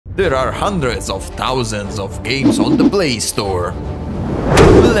There are hundreds of thousands of games on the Play Store.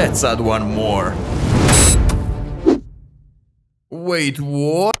 Let's add one more. Wait,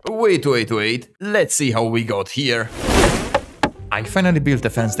 what? Wait. Let's see how we got here. I finally built a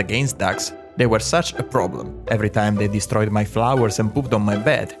fence against ducks. They were such a problem. Every time they destroyed my flowers and pooped on my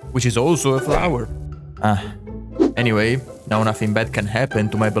bed, which is also a flower. Anyway, now nothing bad can happen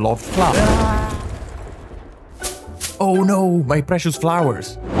to my beloved flower. Oh no, my precious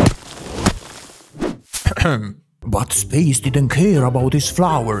flowers. But Space didn't care about his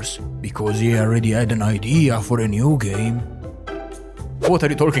flowers, because he already had an idea for a new game. What are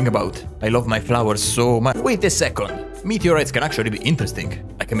you talking about? I love my flowers so much. Wait a second. Meteorites can actually be interesting.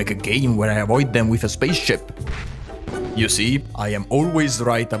 I can make a game where I avoid them with a spaceship. You see, I am always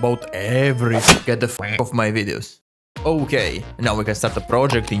right about everything. Get the f off my videos. Okay, now we can start a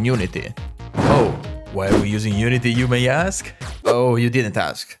project in Unity. Oh, why are we using Unity, you may ask? Oh, you didn't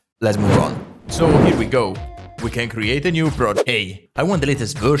ask. Let's move on. So here we go. We can create a new project. Hey, I want the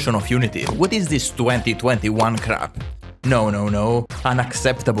latest version of Unity. What is this 2021 crap? No,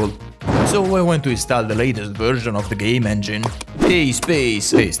 unacceptable. So I want to install the latest version of the game engine. Hey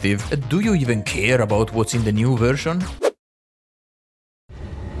Space! Hey Steve, do you even care about what's in the new version?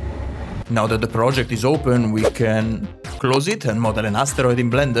 Now that the project is open, we can close it and model an asteroid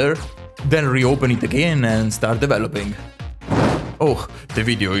in Blender, then reopen it again and start developing. Oh, the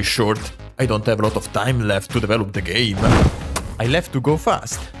video is short. I don't have a lot of time left to develop the game. I left to go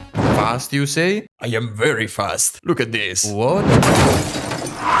fast. Fast, you say? I am very fast. Look at this. What?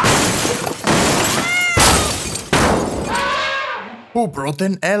 Who brought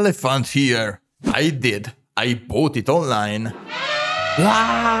an elephant here? I did. I bought it online.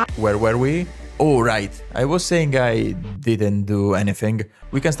 Where were we? Oh, right. I was saying I didn't do anything.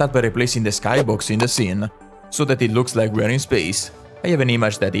 We can start by replacing the skybox in the scene, so that it looks like we're in space. I have an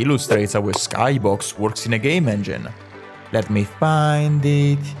image that illustrates how a skybox works in a game engine. Let me find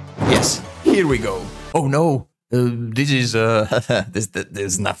it. Yes, here we go. Oh no, this is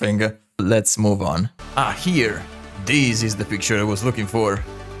there's nothing. Let's move on. Here. This is the picture I was looking for.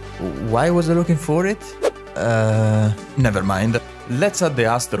 Why was I looking for it? Never mind. Let's add the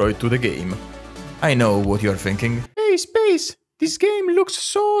asteroid to the game. I know what you're thinking. Hey Space, this game looks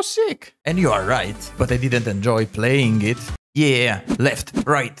so sick. And you are right, but I didn't enjoy playing it. Yeah, left,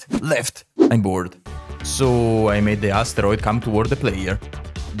 right, left. I'm bored. So I made the asteroid come toward the player.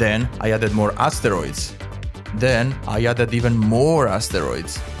 Then I added more asteroids. Then I added even more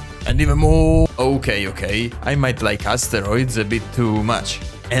asteroids. And even more... Okay, I might like asteroids a bit too much.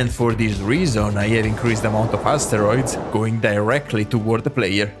 And for this reason I have increased the amount of asteroids going directly toward the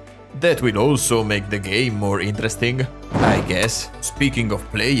player. That will also make the game more interesting, I guess. Speaking of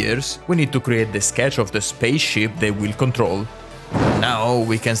players, we need to create the sketch of the spaceship they will control. Now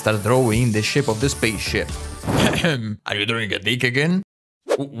we can start drawing the shape of the spaceship. Are you doing a dick again?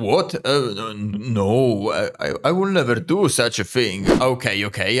 What? No, I will never do such a thing.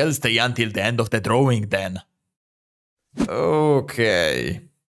 Okay, I'll stay until the end of the drawing then. Okay.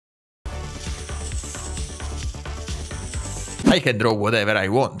 I can draw whatever I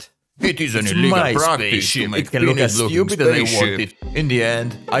want. It is an illegal practice to make things look stupid as I want it. In the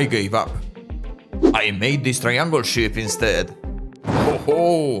end, I gave up. I made this triangle shape instead.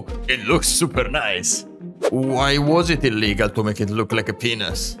 Oh, it looks super nice. Why was it illegal to make it look like a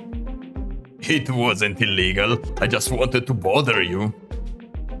penis? It wasn't illegal, I just wanted to bother you.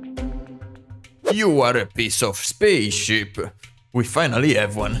 You are a piece of spaceship. We finally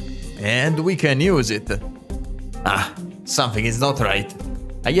have one, and we can use it. Something is not right.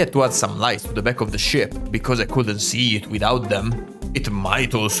 I had to add some lights to the back of the ship, because I couldn't see it without them. It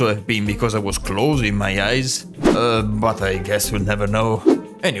might also have been because I was closing my eyes, but I guess we'll never know.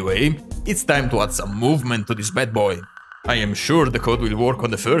 Anyway, it's time to add some movement to this bad boy. I am sure the code will work on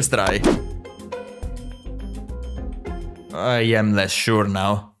the first try. I am less sure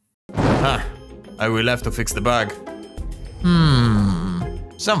now. I will have to fix the bug.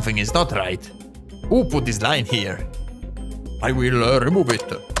 Something is not right. Who put this line here? I will remove it.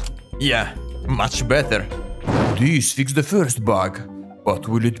 Yeah, much better. This fixed the first bug, but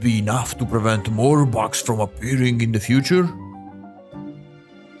will it be enough to prevent more bugs from appearing in the future?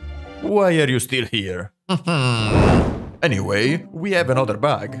 Why are you still here? Anyway, we have another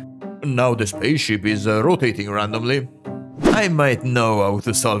bug. Now the spaceship is rotating randomly. I might know how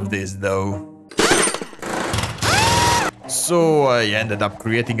to solve this though. So I ended up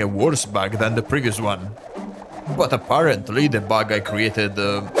creating a worse bug than the previous one. But apparently the bug I created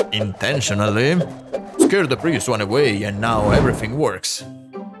intentionally scared the previous one away and now everything works.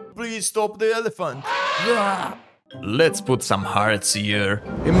 Please stop the elephant. Let's put some hearts here,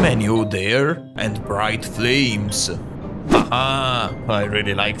 a menu there, and bright flames. Haha, I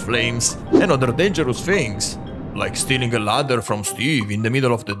really like flames. And other dangerous things, like stealing a ladder from Steve in the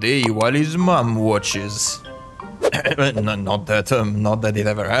middle of the day while his mom watches. Not that it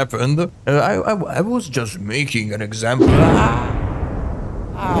ever happened. I was just making an example.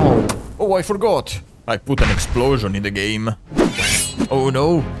 Ow. Oh, I forgot. I put an explosion in the game. Oh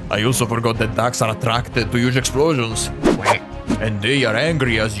no, I also forgot that ducks are attracted to huge explosions. And they are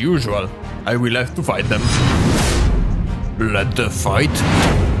angry as usual. I will have to fight them. Let the fight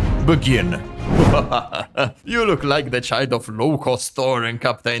begin. You look like the child of low-cost store and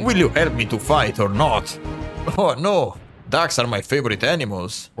Captain. Will you help me to fight or not? Oh no, ducks are my favorite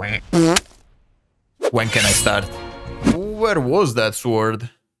animals. When can I start? Where was that sword?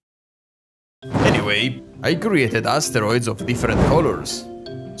 Anyway, I created asteroids of different colors.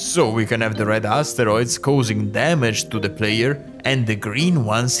 So we can have the red asteroids causing damage to the player and the green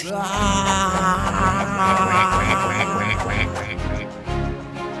ones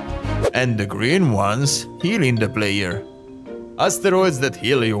healing the player. Asteroids that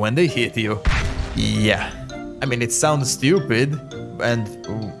heal you when they hit you. Yeah, I mean it sounds stupid and,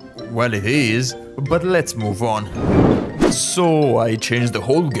 well, it is, but let's move on. So I changed the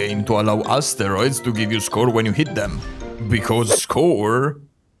whole game to allow asteroids to give you score when you hit them. Because score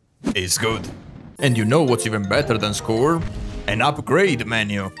is good. And you know what's even better than score? An upgrade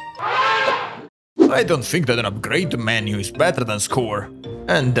menu. I don't think that an upgrade menu is better than score.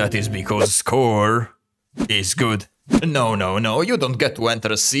 And that is because score is good. No, you don't get to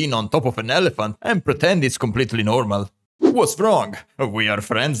enter a scene on top of an elephant and pretend it's completely normal. What's wrong? We are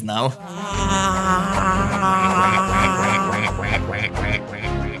friends now.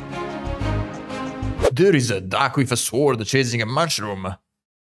 There is a duck with a sword chasing a mushroom.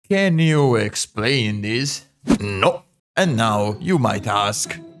 Can you explain this? No. And now you might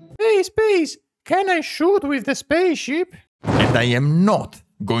ask, hey Space, can I shoot with the spaceship? And I am not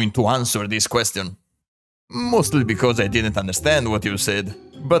going to answer this question. Mostly because I didn't understand what you said.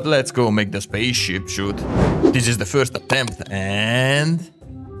 But let's go make the spaceship shoot. This is the first attempt and...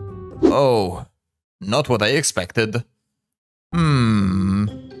 oh, not what I expected.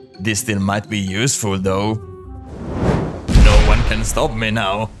 This still might be useful though. No one can stop me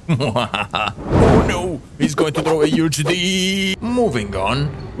now. Oh no, he's going to throw a huge D. Moving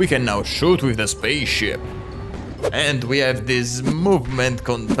on, we can now shoot with the spaceship. And we have this movement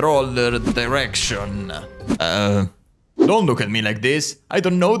controller direction. Don't look at me like this. I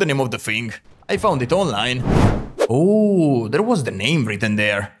don't know the name of the thing. I found it online. Oh, there was the name written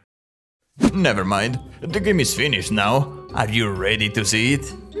there. Never mind. The game is finished now. Are you ready to see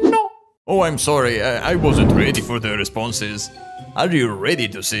it? No. Oh, I'm sorry. I wasn't ready for the responses. Are you ready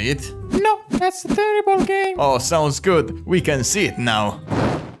to see it? No, that's a terrible game. Oh, sounds good. We can see it now.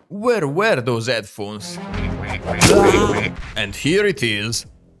 Where were those headphones? And here it is.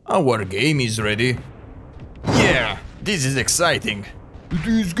 Our game is ready. Yeah, this is exciting.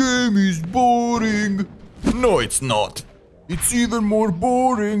 This game is boring. No, it's not. It's even more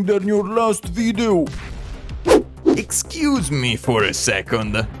boring than your last video. Excuse me for a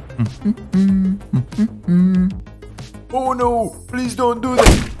second. Oh no, please don't do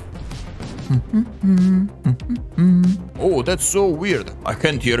that. Oh, that's so weird. I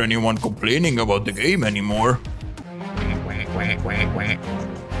can't hear anyone complaining about the game anymore.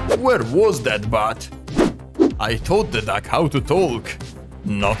 Where was that bot? I taught the duck how to talk.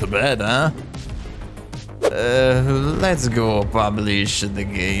 Not bad, huh? Let's go publish the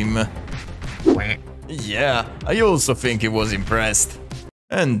game. Yeah, I also think he was impressed.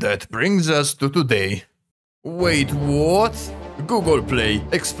 And that brings us to today. Wait, what? Google Play,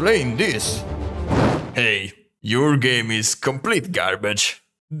 explain this. Hey, your game is complete garbage.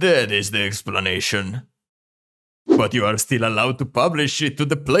 That is the explanation. But you are still allowed to publish it to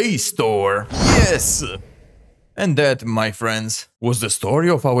the Play Store. Yes! And that, my friends, was the story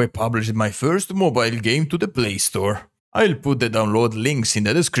of how I published my first mobile game to the Play Store. I'll put the download links in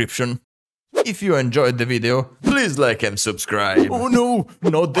the description. If you enjoyed the video, please like and subscribe. Oh no,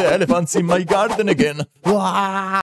 not the elephants in my garden again.